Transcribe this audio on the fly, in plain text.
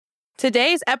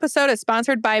Today's episode is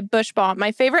sponsored by Bush Balm,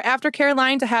 my favorite aftercare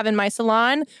line to have in my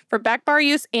salon for back bar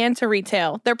use and to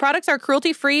retail. Their products are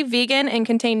cruelty-free, vegan, and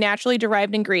contain naturally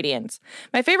derived ingredients.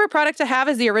 My favorite product to have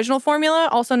is the original formula,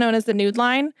 also known as the Nude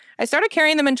line. I started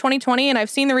carrying them in 2020, and I've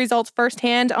seen the results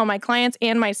firsthand on my clients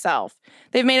and myself.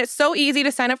 They've made it so easy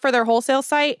to sign up for their wholesale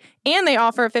site, and they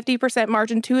offer a 50%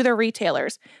 margin to their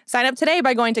retailers. Sign up today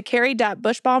by going to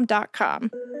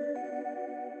carry.bushbalm.com.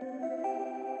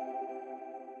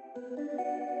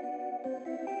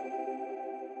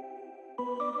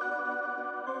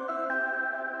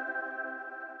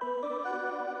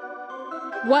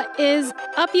 What is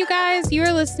up, you guys? You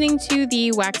are listening to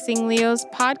the Waxing Leos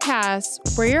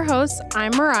podcast. We're your hosts.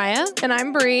 I'm Mariah. And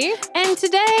I'm Bree. And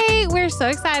today we're so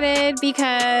excited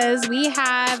because we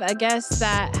have a guest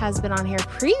that has been on here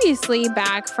previously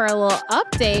back for a little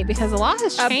update because a lot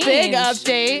has changed. A big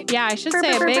update. Yeah, I should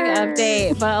say a big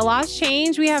update, but a lot's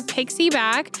changed. We have Pixie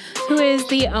back, who is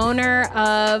the owner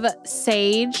of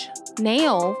Sage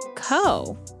Nail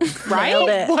Co. Right? Nailed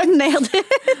it. What? Nailed it.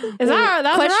 Is that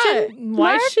Question?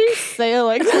 right? Why she say it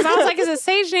like Because I was like, is it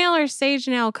Sage Nail or Sage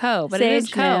Nail Co? But it is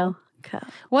Sage Co. Nail Co.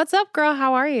 What's up, girl?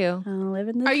 How are you?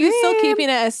 Living the Are dream. you still keeping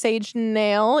it as Sage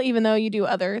Nail, even though you do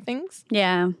other things?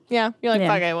 Yeah. Yeah. You're like, Yeah.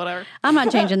 fuck it, whatever. I'm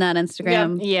not changing that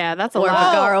Instagram. Yeah, that's a Or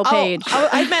lot. Vagaro page.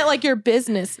 I meant like your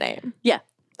business name. Yeah.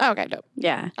 Oh, okay, dope.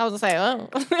 Yeah. I was gonna say, oh.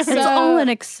 It's all an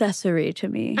accessory to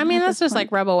me. I mean, at that's this just like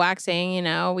point. rebel waxing, you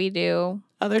know, we do.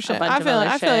 other shit. bunch I of feel it. other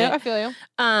I feel you. shit. I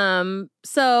feel you.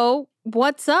 So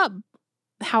what's up?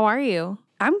 How are you?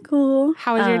 I'm cool.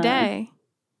 How was your day?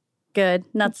 Good.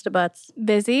 Nuts to butts.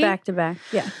 Busy? Back to back.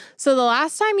 Yeah. So the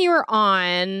last time you were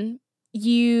on,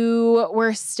 you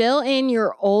were still in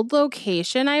your old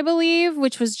location, I believe,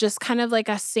 which was just kind of like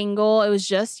a single, it was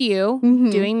just you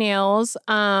Mhm. doing nails.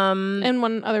 And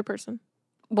one other person.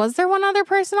 Was there one other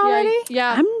person already?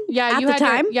 Yeah. I'm Yeah. at you the had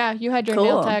time. you had your Cool.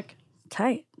 nail tech.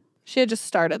 Tight. She had just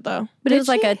started though. But Did it was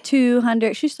like she? a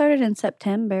 200. She started in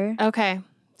September. Okay.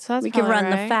 So that's We can probably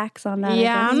run the right. facts on that. I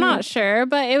Yeah, guess. I'm not sure,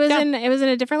 but it was Yeah. in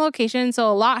a different location, so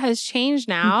a lot has changed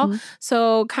now. Mhm.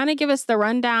 So kind of give us the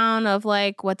rundown of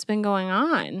like what's been going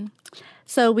on.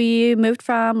 So we moved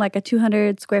from like a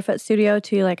 200 square foot studio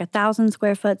to like 1,000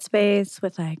 square foot space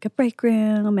with like a break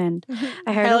room, and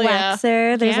I hired Hell a yeah.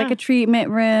 waxer. There's Yeah. like a treatment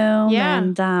room, Yeah.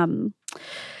 and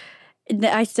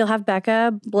I still have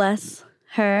Becca. Bless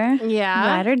her. Yeah.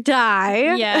 Ride or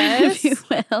die, Yes. if you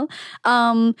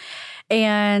will.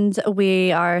 And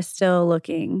we are still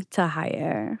looking to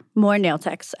hire more nail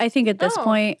techs. I think at this Oh.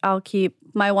 point, I'll keep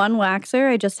my one waxer.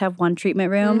 I just have one treatment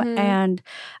room. Mhm. And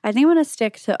I think I'm going to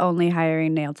stick to only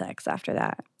hiring nail techs after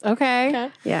that. Okay. Okay.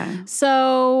 Yeah.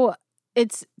 So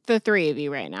it's the three of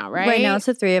you right now, right? Right now, it's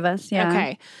the three of us. Yeah.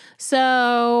 Okay.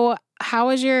 So how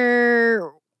was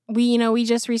your we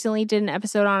just recently did an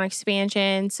episode on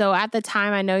expansion. So at the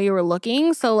time I know you were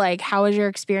looking. So like how was your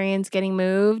experience getting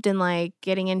moved and like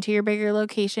getting into your bigger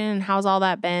location, and how's all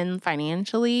that been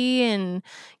financially and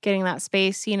getting that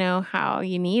space, how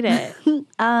you need it?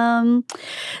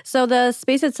 So the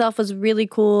space itself was really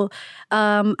cool.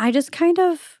 I just kind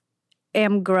of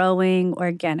am growing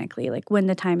organically, like when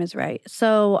the time is right.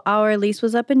 So our lease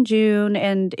was up in June,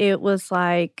 and it was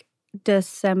like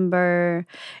December,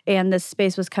 and the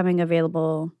space was coming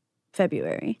available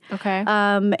February. Okay.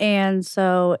 And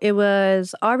so it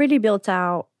was already built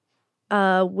out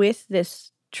with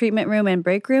this treatment room and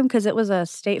break room because it was a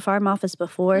State Farm office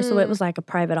before. So it was like a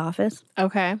private office.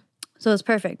 Okay. So it was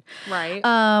perfect. Right.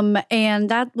 And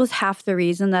that was half the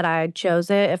reason that I chose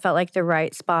it. It felt like the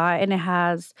right spot, and it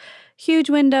has huge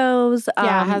windows.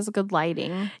 Yeah, it has good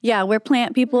lighting. Yeah, we're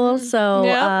plant people, so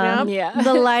Yep. Yeah.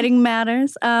 the lighting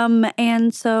matters.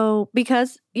 And so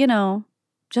because,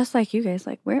 just like you guys,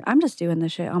 like I'm just doing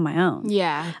this shit on my own.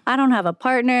 Yeah. I don't have a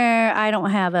partner. I don't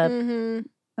have a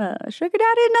Mm-hmm. sugar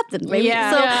daddy, nothing. Baby.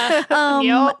 Yeah.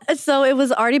 So, so it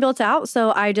was already built out.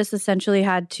 So I just essentially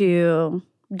had to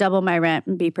double my rent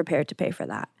and be prepared to pay for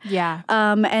that. Yeah.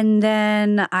 And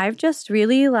then I've just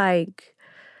really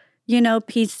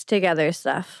pieced together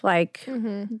stuff, like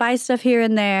Mm-hmm. buy stuff here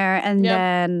and there. And Yep.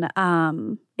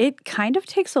 then it kind of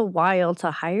takes a while to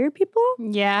hire people.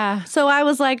 Yeah. So I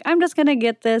was like, I'm just going to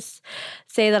get this,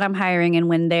 say that I'm hiring, and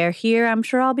when they're here, I'm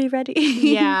sure I'll be ready.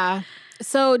 Yeah.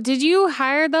 So did you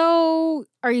hire though?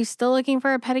 Are you still looking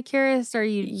for a pedicurist? Or are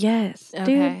you Yes, dude.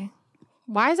 okay?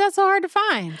 Why is that so hard to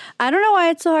find? I don't know why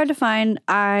it's so hard to find.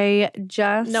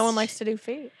 No one likes to do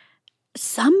feet.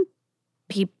 Some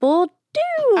people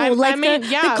do. I mean,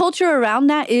 the culture around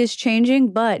that is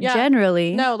changing, but Yeah.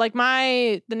 generally, No, like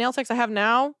the nail techs I have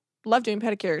now love doing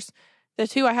pedicures. The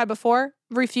two I had before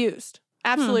refused.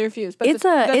 Absolutely refuse. But It's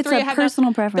the a three I had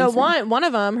personal preference. The one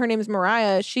of them, her name is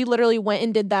Mariah. She literally went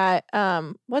and did that.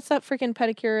 What's that freaking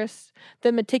pedicurist?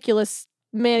 The meticulous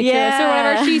manicurist or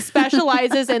whatever. She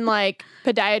specializes in like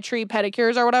podiatry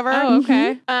pedicures or whatever. Oh,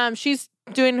 okay. She's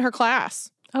doing her class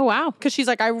Oh, wow. because she's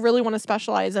like, I really want to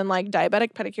specialize in like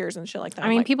diabetic pedicures and shit like that. I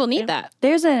mean, like, people need yeah. that.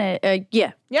 There's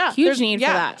Yeah, huge there's- need for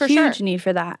that. for huge sure. need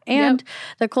for that. And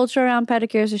the culture around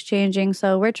pedicures is changing.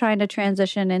 So we're trying to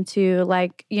transition into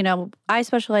like, I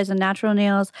specialize in natural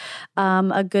nails.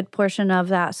 A good portion of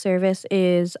that service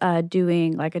is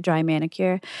doing like a dry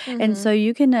manicure. And so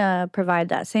you can provide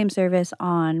that same service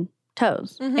on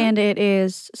toes. And it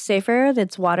is safer.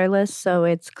 It's waterless. So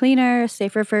it's cleaner,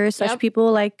 safer for such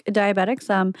people like diabetics.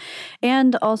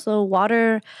 And also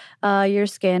water, your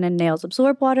skin and nails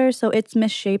absorb water. So it's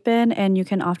misshapen and you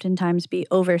can oftentimes be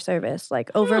over-serviced,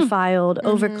 like over-filed,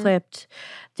 over-clipped,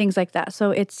 things like that.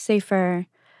 So it's safer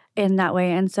in that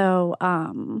way. And so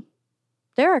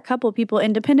there are a couple people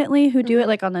independently who do it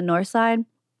like on the north side.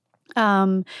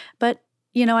 But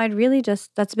I'd really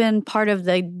that's been part of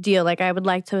the deal. Like I would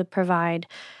like to provide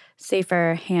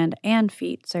safer hand and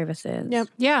feet services. Yep.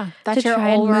 Yeah. That's To your try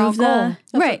and overall move goal.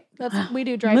 right. We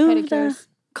do dry Move pedicures.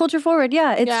 culture forward.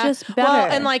 Yeah, it's just better. Well,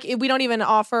 and like we don't even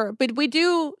offer, but we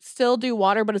do still do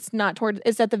water, but it's not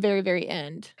it's at the very, very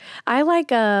end. I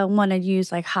like want to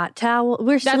use like hot towel.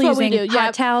 We're still That's what we using do. hot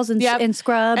Yep. towels and, Yep. and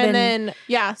scrub And then,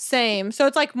 same. So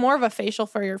it's like more of a facial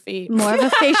for your feet. more of a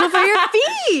facial for your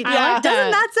feet. I like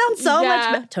Doesn't that sound so Yeah,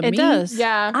 much better to it me? does.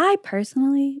 Yeah. I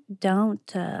personally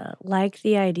don't like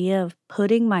the idea of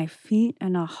putting my feet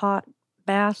in a hot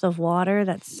bath of water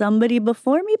that somebody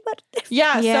before me put.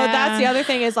 Yeah. So that's the Yeah. other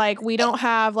thing is like we don't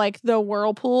have like the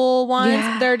whirlpool ones.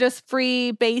 Yeah. They're just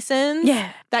free basins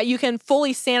Yeah. that you can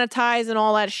fully sanitize and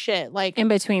all that shit. Like, In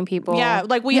between people. yeah,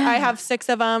 like I Yeah. have 6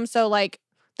 of them. So like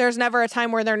there's never a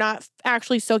time where they're not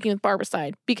actually soaking with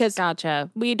barbicide because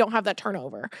Gotcha. we don't have that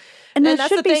turnover. And And that that's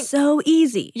should the be thing. so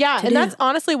easy. Yeah, to and do. that's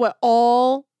honestly what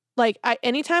all like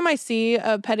anytime I see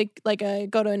a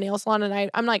go to a nail salon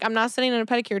and I'm like, I'm not sitting in a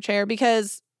pedicure chair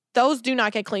because those do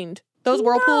not get cleaned. Those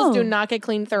whirlpools do No. not get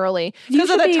cleaned thoroughly You because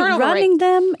of should the be turnover running rate.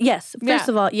 them. Yes, Yeah. first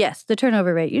of all, yes, the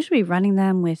turnover rate. You should be running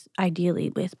them ideally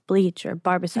with bleach or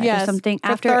barbicide Yes, or something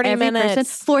for after 30 every person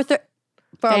minutes.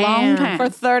 for a long Damn. time. For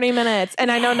 30 minutes.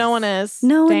 And I know no one is.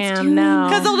 no one's Damn, doing no. that.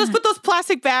 Because they'll just put those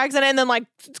plastic bags in it and then like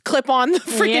clip on the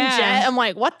freaking Yeah. jet. I'm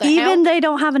like, what the Even hell? they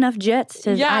don't have enough jets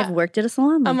to. Yeah. I've worked at a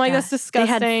salon. I'm like, that. that's They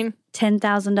had disgusting.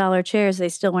 $10,000 chairs. They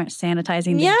still weren't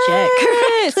sanitizing the Yes. jet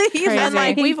correctly. Crazy. And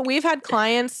like we've had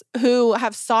clients who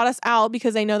have sought us out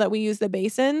because they know that we use the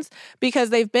basins because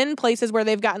they've been places where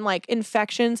they've gotten like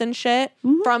infections and shit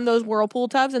Mhm. from those whirlpool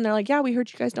tubs and they're like, yeah, we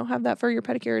heard you guys don't have that for your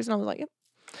pedicures. And I was like, yep.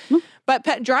 Mhm.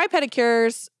 But dry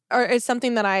pedicures is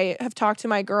something that I have talked to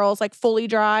my girls, like fully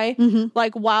dry. Mhm.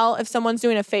 Like if someone's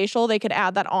doing a facial, they could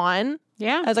add that on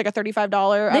Yeah. as like a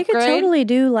 $35 They upgrade. could totally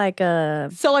do like a.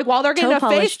 So like while they're getting toe a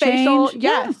face polish facial, change.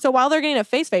 yeah. Yeah. So while they're getting a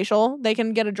face facial, they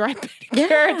can get a dry pedicure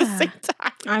at the Yeah. same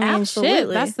time. I mean, shit.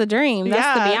 Absolutely. That's the dream.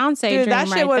 That's the Beyonce Dude, dream that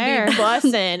shit right would there. be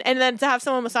bussin'. And then to have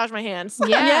someone massage my hands.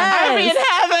 Yeah. I'd be in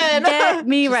heaven. Get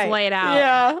me Just right. lay it out.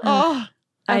 Yeah. Oh,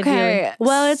 Okay. Ideally.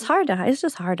 Well, it's hard to. It's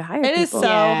just hard to hire. it is people. so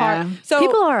Yeah. hard. So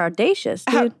People are audacious,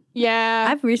 dude. yeah.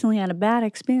 I've recently had a bad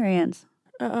experience.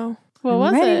 Uh-oh. What I'm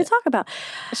was ready it? to talk about.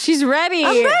 She's ready.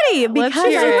 I'm ready Let's because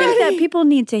hear I it. think that people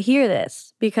need to hear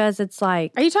this because it's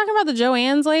like Are you talking about the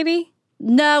Joanne's lady?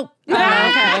 no.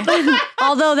 okay.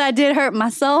 Although that did hurt my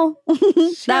soul.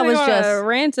 That was a just.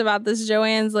 rant about this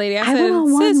Joanne's lady. I I said, went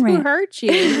on one sis, who rant. hurt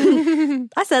you?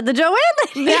 I said the Joanne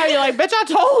lady. Yeah, you're like, bitch, I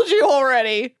told you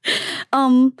already.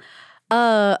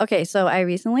 Okay, so I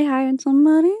recently hired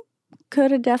somebody.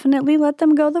 Could have definitely let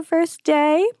them go the first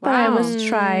day, but I was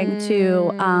trying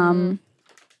to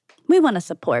we want to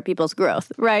support people's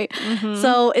growth, right? Mhm.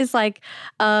 So it's like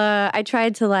I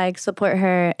tried to like support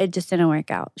her. It just didn't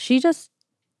work out. She just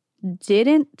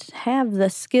didn't have the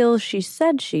skills she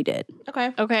said she did.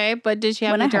 Okay. Okay, but did she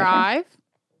have When the I heard her. drive?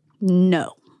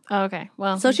 No. Okay,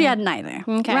 well. So she had neither.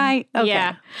 Okay. Right? Okay.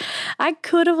 Yeah. I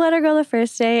could have let her go the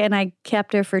first day and I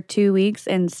kept her for 2 weeks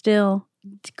and still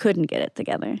couldn't get it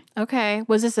together. Okay.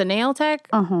 Was this a nail tech?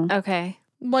 Uh-huh. Okay.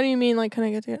 What do you mean, like, can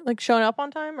I get to like showing up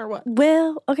on time or what?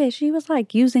 Well, okay, she was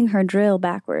like using her drill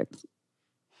backwards.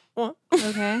 What?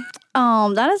 Okay.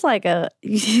 That is like a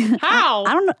How?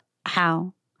 I don't know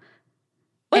how.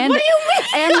 Like, and, what do you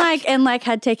mean? and like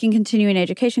had taken continuing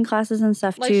education classes and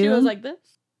stuff Like too. she was like this?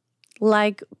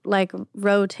 like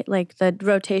rotate like the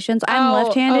rotations. I'm Oh,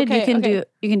 left-handed. okay, you can okay.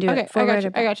 do Okay, it forward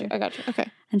or I got you. backward. Okay.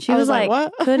 And she I was was like,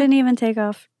 like what? couldn't even take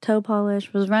off toe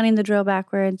polish. Was running the drill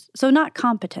backwards. So not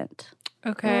competent.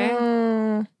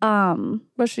 Okay.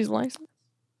 But she's licensed.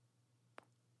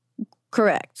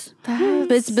 Correct.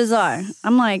 It's bizarre.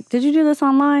 I'm like, did you do this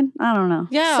online? I don't know.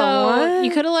 Yeah. So what?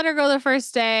 you could have let her go the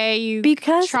first day. You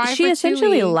Because try she for 2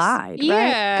 essentially weeks. lied,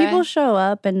 Yeah. right? People show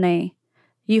up and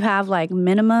you have like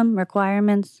minimum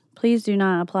requirements. Please do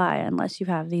not apply unless you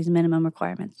have these minimum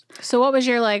requirements. So what was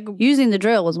your like? Using the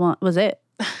drill was it.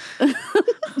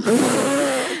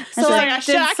 So like, I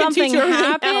did can teach something you everything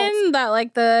happen else. that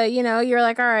like you're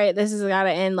like, all right, this has got to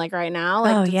end like right now.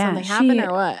 Like, Oh, did yeah. something happen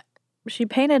or what? She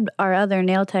painted our other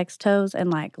nail tech's toes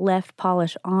and like left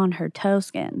polish on her toe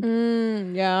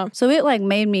skin. Yeah. So it like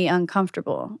made me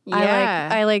uncomfortable. Yeah.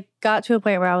 I like got to a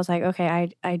point where I was like,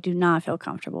 okay, I do not feel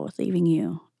comfortable with leaving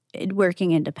you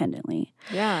working independently.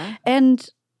 Yeah. And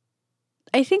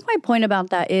I think my point about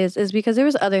that is because there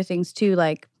was other things too.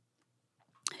 Like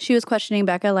she was questioning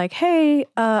Becca, like, hey,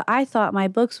 I thought my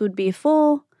books would be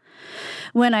full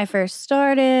when I first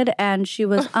started, and she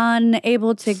was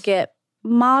unable to get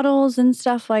models and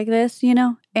stuff like this,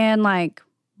 and like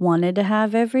wanted to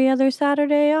have every other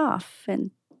Saturday off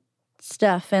and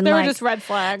stuff. And There like, were just red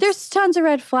flags. there's tons of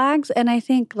red flags, and I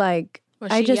think like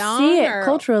Was I she just young, see it or-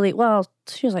 culturally. Well,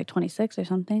 she was like 26 or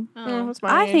something. Oh. That's my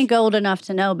I age. think old enough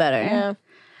to know better. Yeah.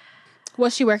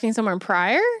 Was she working somewhere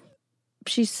prior?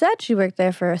 She said she worked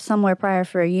there for somewhere prior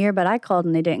for a year, but I called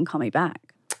and they didn't call me back.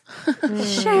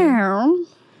 Sure.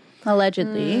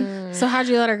 Allegedly. So how'd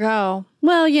you let her go?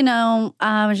 Well,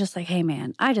 I was just like, hey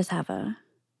man, we just have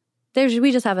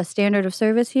a standard of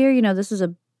service here. This is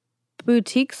a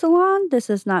boutique salon. This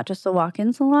is not just a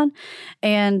walk-in salon.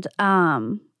 And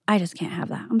I just can't have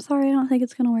that. I'm sorry, I don't think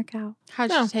it's gonna work out. How'd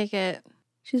No. you take it?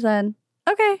 She said,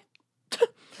 okay.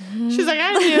 She's like,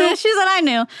 I knew. She said, I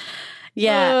knew.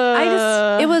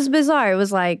 Yeah, it was bizarre. It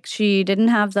was like she didn't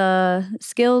have the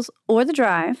skills or the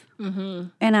drive. Mm-hmm.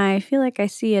 And I feel like I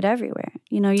see it everywhere.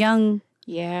 Young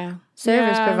Yeah.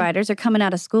 service Yeah. providers are coming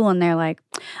out of school and they're like,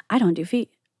 I don't do feet.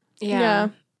 Yeah. Yeah.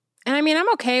 And I mean,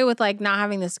 I'm okay with like not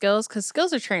having the skills because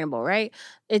skills are trainable, right?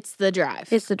 It's the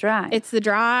drive. It's the drive. It's the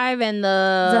drive and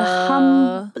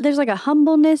the There's like a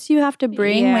humbleness you have to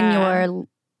bring when Yeah. you're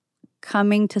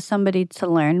coming to somebody to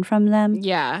learn from them.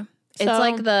 Yeah. It's So-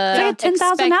 like the It's like a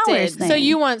 10,000 hours expected- thing. So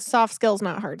you want soft skills,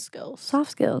 not hard skills. Soft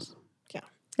skills. Yeah.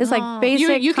 It's Oh. like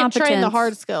basic You can train the competence.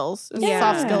 hard skills. It's the Yeah.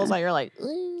 soft skills that you're like,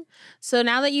 So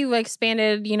now that you've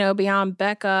expanded, beyond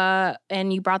Becca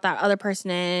and you brought that other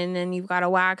person in and you've got a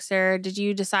waxer, did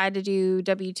you decide to do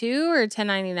W-2 or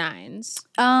 1099s?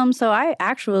 So I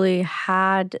actually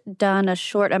had done a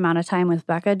short amount of time with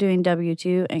Becca doing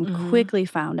W-2 and Mhm. quickly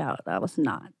found out that was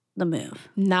not the move.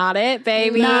 Not it,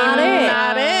 baby. Not it.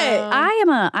 Not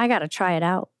it. I gotta try it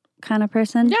out kind of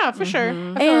person. yeah, for sure.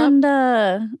 Mhm. I feel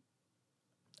that. And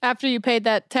After you paid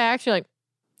that tax, you're like,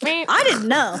 I didn't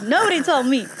know. Nobody told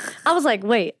me. I was like,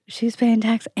 wait, she's paying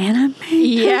tax and I'm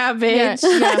paying Yeah, tax? bitch.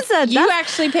 I said, You "That's-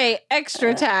 actually pay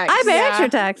extra tax. I pay Yeah. extra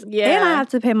tax. Yeah. And I have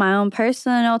to pay my own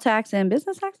personal tax and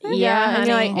business tax. now? Yeah, and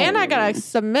you're like, honey. and I gotta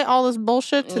submit all this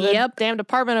bullshit to the Yep. damn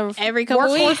Department of Every couple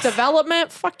Workforce weeks.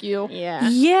 Development. Fuck you. Yeah.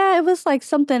 Yeah, it was like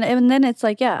something. And then it's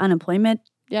like, yeah, unemployment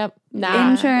Yep.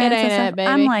 Nah. insurance. It and ain't stuff. it,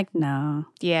 baby. I'm like, no.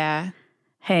 Yeah.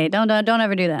 Hey, don't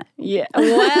ever do that. Yeah.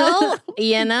 Well,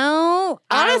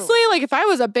 Honestly, like if I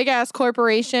was a big ass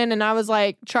corporation and I was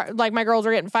like, like my girls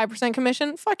are getting 5%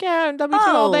 commission, fuck yeah, W2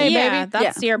 all Oh, day, yeah, baby.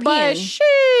 that's European. But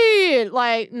shit,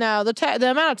 like no,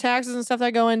 the amount of taxes and stuff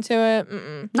that go into it,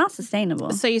 Not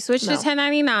sustainable. So you switched No. to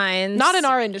 1099s. not in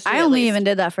our industry. I at only least. even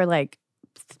did that for like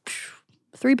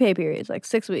 3 pay periods, like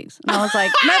 6 weeks. And I was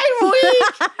like,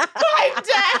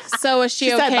 So was she,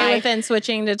 She said okay bye. with then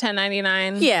switching to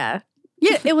 1099? yeah.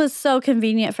 Yeah, it was so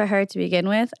convenient for her to begin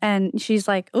with. And she's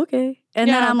like, okay. And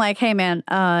then Yeah. I'm like, hey, man,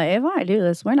 if I do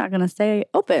this, we're not going to stay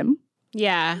open.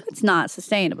 Yeah. It's not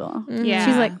sustainable. Yeah.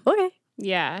 She's like, okay.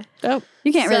 Yeah. Oh,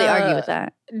 You can't really So- argue with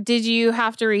that. Did you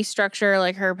have to restructure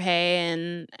like her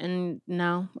pay and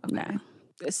no? Okay.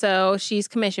 So she's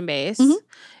commission based. Mhm.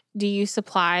 Do you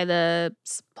supply the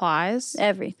supplies?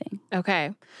 Everything.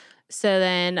 Okay. So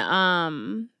then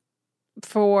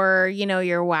for,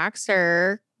 your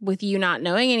waxer, with you not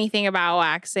knowing anything about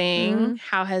waxing,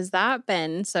 how has that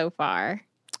been so far?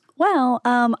 Well,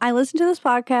 I listened to this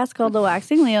podcast called the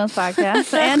Waxing Leos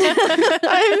podcast. And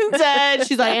I'm dead.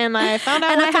 She's like, and I found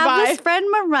out and what I to have buy. this friend,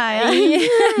 Mariah.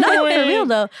 No, for real,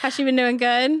 though. Has she been doing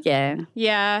good? Yeah.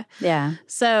 Yeah. Yeah.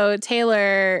 So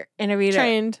Taylor interviewed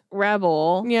Trained.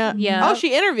 Rebel. Yeah. Yeah. Oh,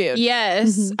 she interviewed.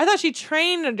 Yes. Mhm. I thought she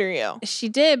trained under you. She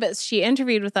did, but she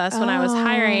interviewed with us when I was Oh.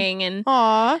 hiring and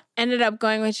Aw. ended up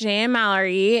going with Jan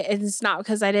Mallory. It's not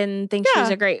because I didn't think she was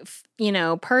Yeah. a great,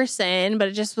 person, but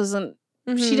it just wasn't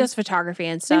She does photography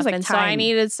and Seems stuff. like And so I time.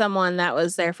 needed someone that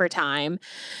was there for time.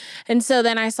 And so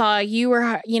then I saw you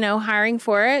were, hiring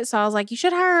for it. So I was like, you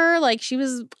should hire her. Like she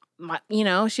was,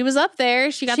 she was up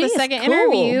there. She got She the is second cool.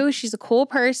 interview. She's a cool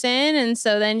person. And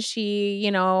so then she,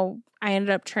 I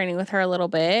ended up training with her a little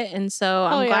bit. And so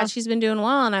I'm yeah. glad she's been doing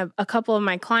well. And a couple of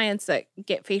my clients that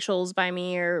get facials by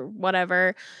me or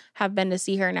whatever have been to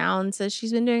see her now and says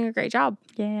she's been doing a great job.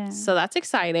 Yeah. So that's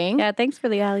exciting. Yeah, thanks for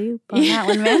the alley-oop on that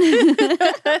one, man.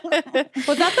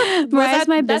 Was that Mariah's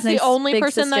my that's business the only big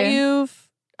person that sister. you've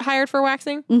hired for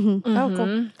waxing? Mhm. Oh, cool.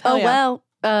 Mhm. Hell Oh, yeah.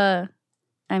 well,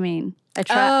 I mean, I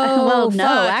try. Oh, well, no,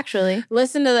 fuck. actually.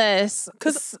 Listen to this.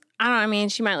 Because I mean,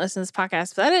 she might listen to this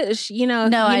podcast, but that is,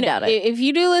 No, I doubt it. If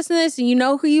you do listen to this and you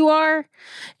know who you are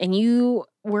and you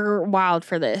were wild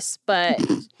for this, but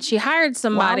she hired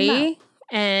somebody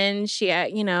and she,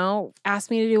 asked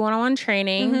me to do one-on-one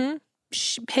training.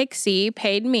 Mm-hmm. Pixie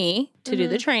paid me to do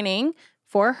the Mhm. training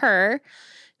for her.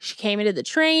 She came and did the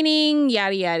training,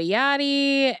 yada, yada,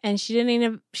 yada. And she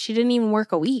didn't even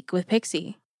work a week with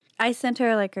Pixie. I sent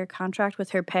her like her contract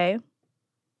with her pay,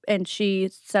 and she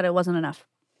said it wasn't enough.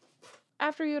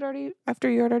 After you had already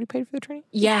paid for the training?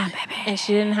 Yeah, and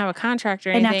she didn't have a contract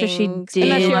or And anything. after she And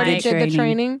then she Did already the did the training.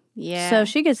 training? yeah, So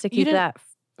she gets to keep didn't- that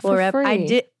for forever. I free.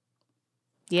 did.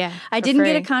 yeah, I for didn't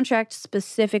get a free. contract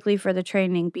specifically for the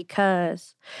training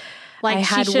because Like I she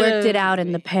had worked should've- it out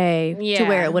in the pay to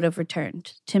where Yeah. it would have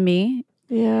returned to me.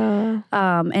 Yeah.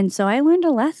 And so I learned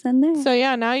a lesson there. So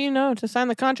yeah, now you know to sign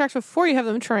the contracts before you have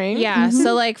them trained. Yeah, Mhm.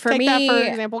 so like for Take me, that for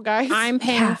example, guys. I'm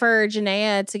paying Yeah. for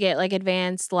Janaea to get like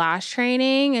advanced lash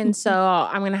training. And so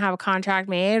I'm going to have a contract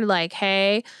made like,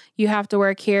 hey, you have to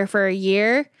work here for a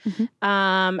year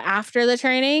after the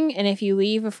training. And if you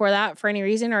leave before that for any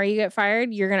reason or you get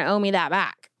fired, you're going to owe me that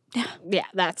back. Yeah,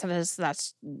 that's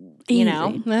that's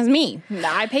me.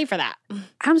 I pay for that.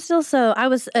 I'm still I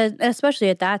was, especially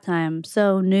at that time,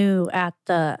 so new at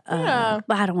the, Yeah.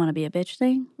 I don't want to be a bitch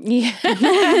thing. Yeah.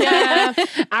 Yeah.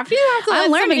 After you have to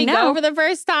I'm let somebody learning now. go for the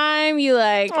first time, you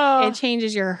Oh. it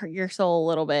changes your soul a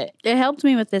little bit. It helped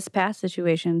me with this past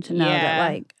situation to know that, Yeah.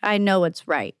 like, I know what's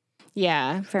right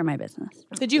Yeah. for my business.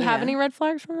 Did you have Yeah. any red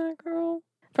flags from that girl?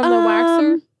 From the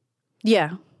waxer? Yeah.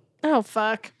 Oh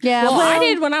fuck. Yeah. Well, I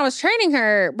did when I was training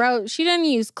her, bro. She doesn't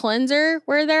use cleanser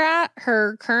where they're at.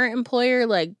 Her current employer,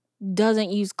 doesn't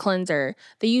use cleanser.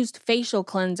 They used facial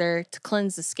cleanser to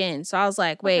cleanse the skin. So I was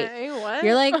like, wait, Okay, what?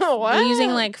 you're What?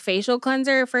 using facial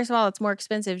cleanser? First of all, it's more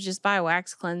expensive. Just buy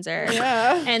wax cleanser.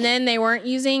 Yeah. And then they weren't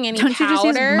using any Don't you just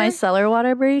use powder. micellar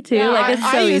water, Brie, too? Yeah, like, it's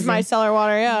so I use easy. micellar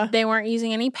water, yeah. They weren't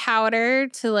using any powder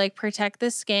to protect the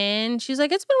skin. She's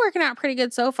like, it's been working out pretty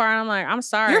good so far. And I'm like, I'm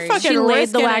sorry. You're fucking She laid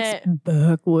the risking wax it.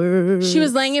 backwards. She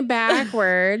was laying it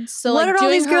backwards. So What are all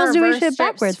doing these girls her doing reverse shit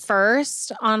strips backwards?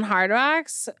 first on hard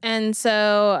wax. And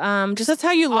so just That's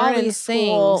how you all learn in these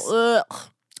school. things. Ugh.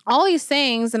 all these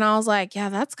things. And I was like, yeah,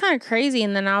 that's kind of crazy.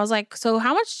 And then I was like, so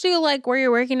how much do where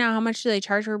you're working now, how much do they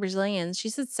charge for Brazilians? She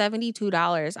said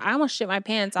 $72. I almost shit my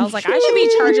pants. I was like, I should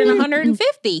be charging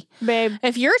 $150. Babe.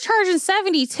 If you're charging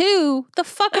 72, the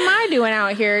fuck am I doing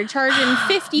out here charging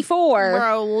 54?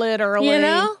 Bro, literally. You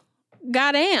know?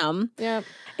 Goddamn. Yep.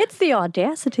 It's the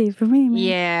audacity for me, man.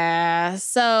 Yeah.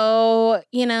 So,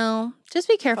 just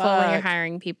be careful when you're Fuck.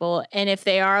 hiring people. And if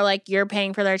they are you're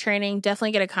paying for their training,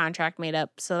 definitely get a contract made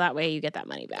up so that way you get that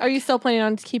money back. Are you still planning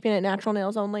on keeping it natural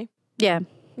nails only? Yeah.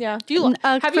 Yeah. Do you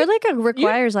have for you? it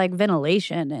requires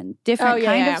ventilation and different Oh yeah,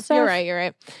 kind yeah. of stuff. You're right. You're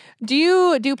right. Do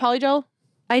you do polygel?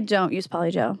 I don't use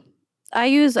polygel. I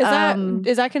use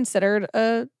Is that considered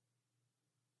a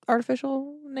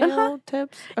artificial nail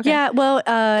tips? Okay. yeah, well,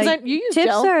 'Cause you use tips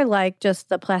gel. are just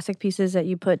the plastic pieces that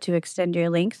you put to extend your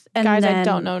length. And Guys, I then,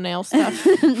 don't know nail stuff.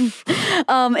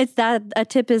 it's that a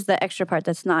tip is the extra part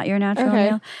that's not your natural Okay.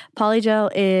 nail. Polygel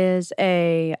is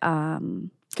a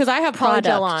Because I have product.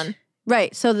 polygel on.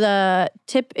 Right. So the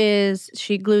tip is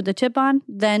she glued the tip on,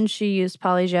 then she used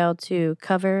polygel to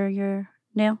cover your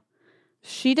nail.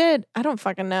 She did. I don't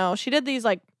fucking know. She did these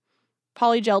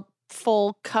polygel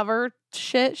full cover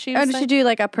shit. She Or was did she saying. do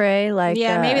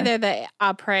apres? maybe they're the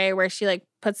après where she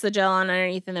puts the gel on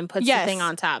underneath and then puts Yes. the thing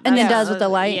on top. And then That's- does with the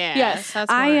light? Yeah, Yes.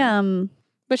 That's I one.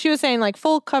 But she was saying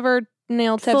full covered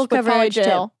nail tips Full with coverage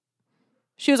polygel.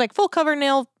 She was like full cover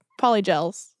nail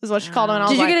polygels is what she called them. And I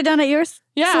was Did you like, get it done at your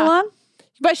Yeah. salon?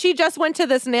 But she just went to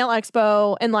this nail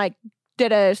expo and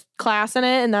did a class in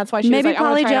it, and that's why she Maybe was like, I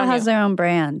wanna try it polygel on has you. their own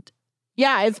brand.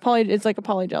 Yeah, it's like a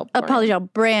polygel. A brand.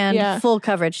 polygel brand, Yeah. full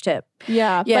coverage tip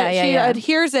Yeah, Yeah, but yeah, she yeah.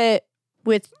 adheres it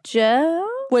with gel.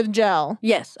 with gel.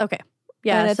 Yes. Okay.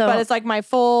 Yeah. and so but it's my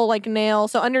full nail.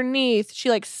 So underneath, she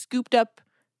scooped up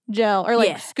gel or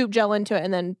Yeah. scooped gel into it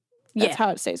and then That's how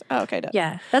it stays. Oh, okay. Dope.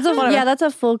 Yeah. That's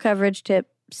a full coverage tip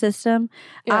system.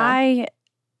 Yeah. I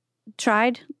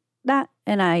tried that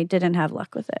and I didn't have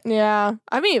luck with it. Yeah.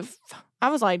 I mean, I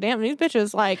was like, damn, these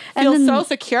bitches like And feel then- so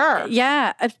secure.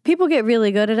 Yeah, if people get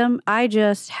really good at them. I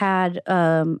just had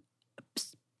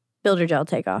Builder Gel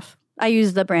take off. I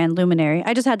used the brand Luminary.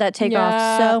 I just had that take off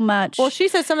Yeah. so much. Well, she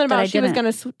said something that I about she was didn't.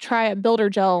 going to try a Builder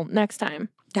Gel next time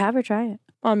Have her try it.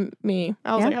 on me.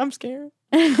 I was Yeah. like, I'm scared.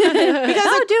 because Because do it.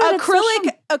 It's so fun.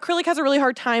 acrylic has a really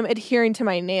hard time adhering to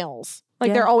my nails. Like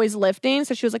Yeah. they're always lifting.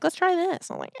 So she was like, let's try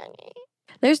this. I'm like, okay.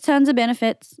 There's tons of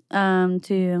benefits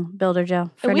to Builder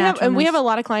Gel for And we have naturalness. a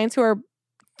lot of clients who are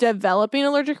developing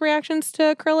allergic reactions to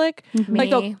acrylic. Mhm.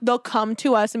 Like Me. they'll come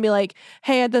to us and be like,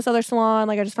 hey, at this other salon,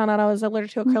 like I just found out I was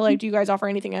allergic to acrylic. Do you guys offer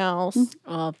anything else?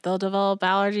 Well, they'll develop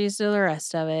allergies to the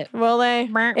rest of it. Will they?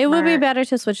 It would be better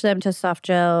to switch them to soft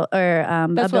gel or a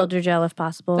That's what- Builder Gel if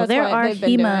possible. that's There what are they've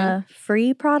been doing.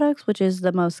 HEMA-free products, which is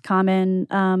the most common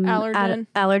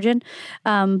allergen.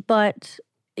 But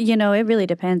it really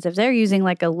depends. If they're using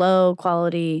like a low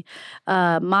quality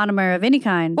monomer of any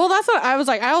kind, Well, that's what I was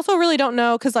like. I also really don't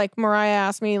know because like Mariah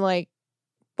asked me like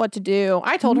what to do.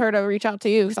 I told her to reach out to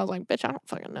you because I was like, bitch, I don't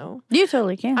fucking know. you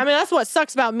totally can. I mean, that's what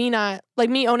sucks about me not like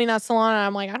me owning that salon. And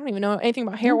I'm like, I don't even know anything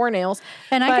about hair or nails.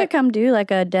 and I but- could come do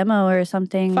like a demo or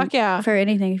something Fuck yeah. for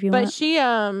anything if you But want. she,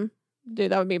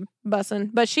 dude, that would be bussin'.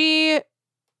 But she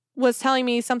was telling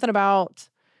me something about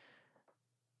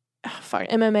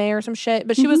MMA or some shit.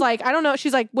 But she was like, I don't know.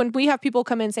 She's like, when we have people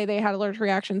come in and say they had allergic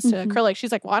reactions to Mhm. acrylic,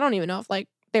 she's like, well, I don't even know if like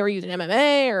they were using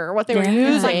MMA or what they were Yeah.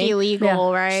 using. It's like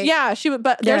illegal, right? Yeah, she would.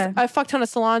 But there's Yeah. a fuck ton of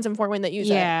salons in Fort Wayne that use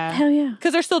it Yeah. Hell yeah.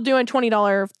 because they're still doing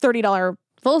 $20, $30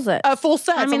 Full set. full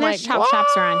sets. I mean, I'm there's like, chop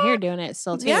shops what? around here doing it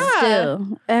still too. Yeah.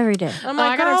 Still, every day. I'm Oh,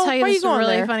 like, I gotta girl, tell you why this going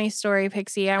really there? funny story,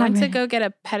 Pixie. I I'm went to ready. go get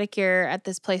a pedicure at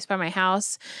this place by my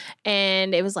house,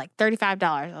 and it was like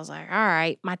 $35. I was like, all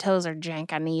right, my toes are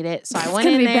jank. I need it. So I It's went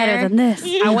gonna in be there. better than this.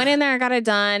 I went in there, I got it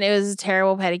done. It was a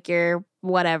terrible pedicure,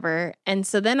 whatever. And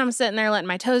so then I'm sitting there letting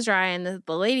my toes dry, and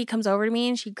the lady comes over to me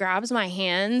and she grabs my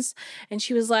hands and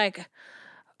she was like,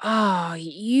 oh,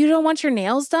 you don't want your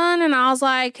nails done? And I was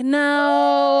like,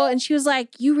 no. And she was like,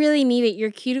 you really need it. Your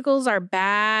cuticles are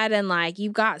bad and like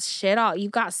you've got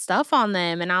stuff on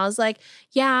them. And I was like,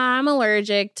 yeah, I'm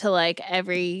allergic to like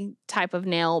every type of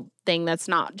nail thing that's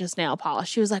not just nail polish.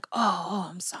 She was like, oh,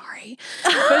 I'm sorry.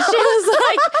 But she was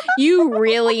like, you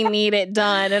really need it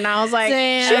done. And I was like,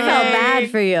 Damn. She felt bad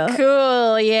for you.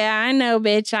 cool. Yeah, I know,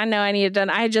 bitch. I know I need it done.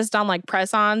 I had just done like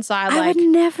press on. So I I like would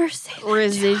never say that to a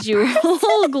residual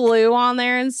glue on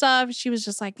there and stuff. She was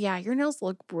just like, yeah, your nails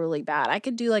look really bad. I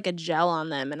could do like a gel on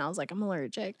them. And I was like, I'm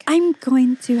allergic. I'm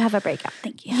going to have a breakout.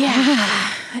 Thank you.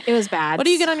 Yeah, it was bad. What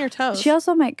do you get on your toes? She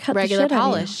also might cut Regular the shit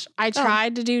polish. I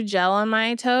tried to do gel on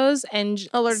my toes, and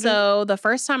Allergic. so the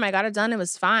first time I got it done, it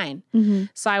was fine. Out of you.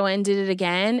 So I went and did it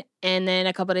again, and then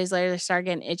a couple days later, they started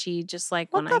getting itchy, just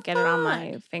like What when I the get it on fuck?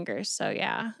 my fingers. So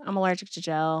yeah, I'm allergic to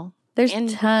gel. There's And-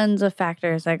 tons of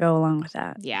factors that go along with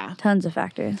that. Yeah, Tons of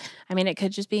factors. I mean, it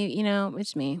could just be,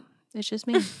 it's me. It's just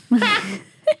me.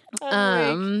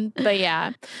 I'm But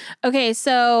yeah. Okay,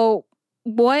 so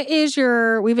what is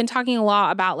we've been talking a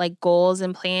lot about like goals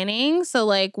and planning. So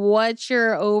like what's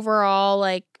your overall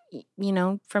like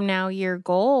from now your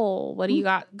goal? What do you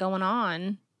got going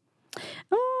on?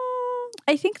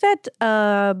 I think that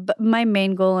my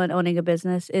main goal in owning a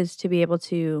business is to be able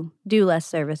to do less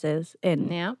services and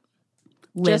Yeah.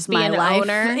 live Just be my an life.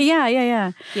 owner?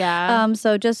 Yeah. Yeah.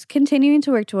 So just continuing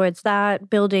to work towards that,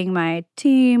 building my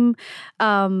team.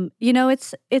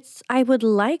 It's I would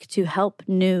like to help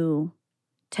new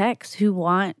techs who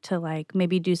want to like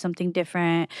maybe do something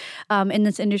different in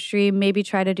this industry, maybe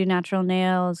try to do natural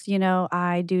nails.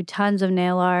 I do tons of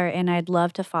nail art and I'd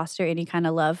love to foster any kind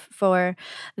of love for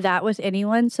that with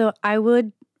anyone. So I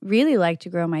would really like to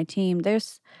grow my team.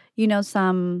 There's,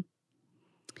 some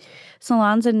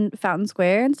salons in Fountain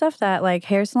Square and stuff that like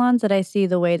hair salons that I see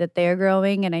the way that they're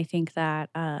growing. And I think that,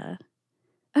 I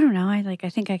don't know. I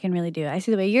think I can really do it. I see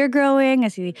the way you're growing. I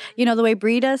see, the way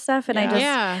Bree does stuff. And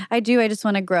Yeah. I just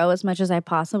want to grow as much as I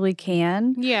possibly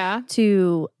can Yeah.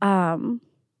 to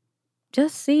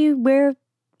just see where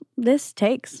this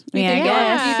takes me, I think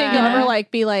guess. you think you'll ever like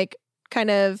be like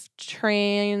kind of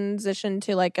transition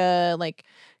to like a like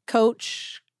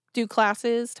coach, do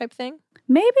classes type thing?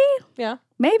 Maybe. Yeah.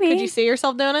 Maybe. Could you see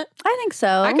yourself doing it? I think so.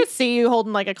 I could see you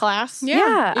holding like a class.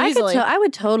 Yeah, easily. I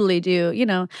would totally do,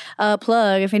 a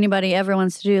plug if anybody ever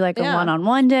wants to do like a Yeah,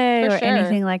 one-on-one day for or sure.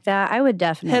 anything like that. I would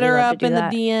definitely Hit her love up to do in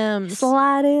that. the DMs.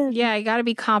 Slide in. Yeah, you got to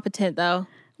be competent though.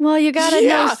 Well, you gotta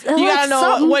Yeah, know. you gotta know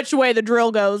something. which way the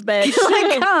drill goes, bitch.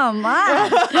 Like, come on.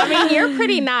 I mean, you're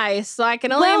pretty nice, so I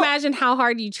can only Well, imagine how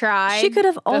hard you tried. She could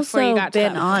have before you also got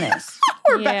been tough. honest.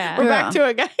 We're back Girl. to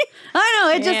it, guys. I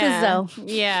know, it just Yeah. is though.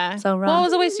 Yeah. So wrong. Well, it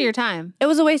was a waste of your time. It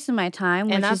was a waste of my time,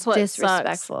 which And that's is what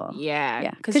disrespectful. sucks. Yeah.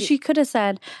 Yeah, because she could have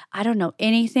said, "I don't know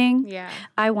anything. Yeah.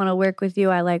 I want to work with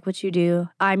you. I like what you do.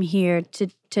 I'm here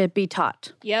to be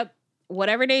taught. Yep.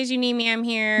 Whatever days you need me, I'm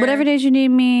here. Whatever days you need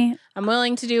me." I'm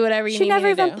willing to do whatever you She need never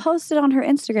me to even do. posted on her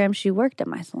Instagram she worked at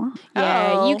my salon.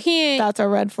 Yeah, Oh, you can't. That's a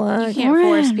red flag. You can't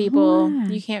force Why? people. Why?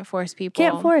 You can't force people.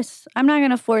 Can't force. I'm not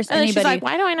gonna force And then anybody. she's like,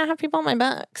 why do I not have people on my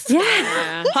books? Yeah.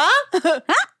 Yeah. Huh?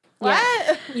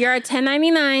 What? You're a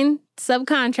 1099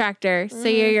 subcontractor, so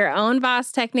you're your own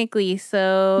boss technically.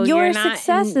 So Your you're not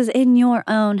success is in your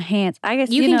own hands. I guess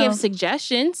You you can know, give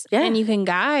suggestions Yeah. and you can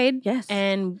guide. Yes.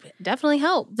 and definitely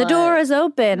help. the but- door is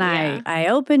open. Yeah. I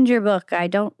opened your book. I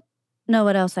don't know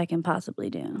what else I can possibly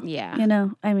do. Yeah. You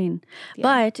know, I mean, Yeah.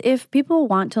 but if people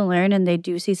want to learn and they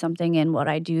do see something in what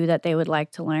I do that they would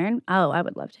like to learn, I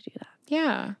would love to do that.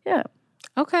 Yeah. Yeah.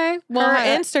 Okay. Well, Her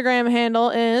Instagram handle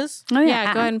is Oh,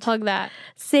 yeah, go ahead and plug that.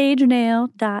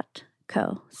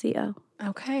 sagenail.co. C-O.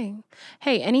 Okay.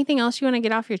 Hey, anything else you want to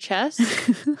get off your chest?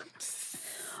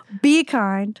 Be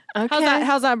kind. Okay.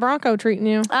 how's that Bronco treating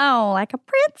you? Oh, like a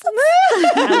princess.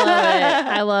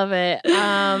 I love it.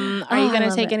 Are you Oh, I going to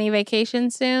love take it. any vacation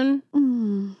soon?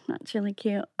 That's really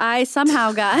cute. I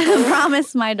somehow got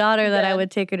promised my daughter that I Good.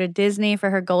 would take her to Disney for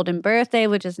her golden birthday,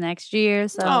 which is next year.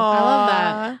 So, I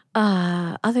love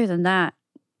that. other than that,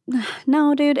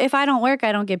 no, dude. If I don't work,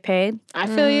 I don't get paid. I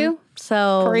feel you.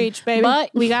 So, Preach, baby.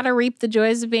 But we got to reap the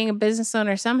joys of being a business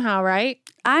owner somehow, right?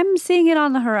 I'm seeing it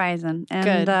on the horizon and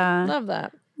Good. Love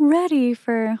that. ready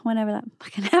for whenever that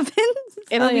fucking happens.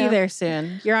 It'll yeah. be there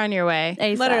soon. You're on your way.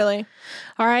 ASAP. Literally.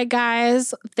 All right,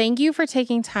 guys. Thank you for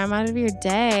taking time out of your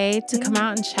day to come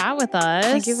out and chat with us.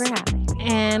 Thank you for having me.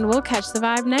 And we'll catch the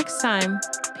vibe next time.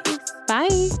 Peace.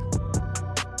 Bye.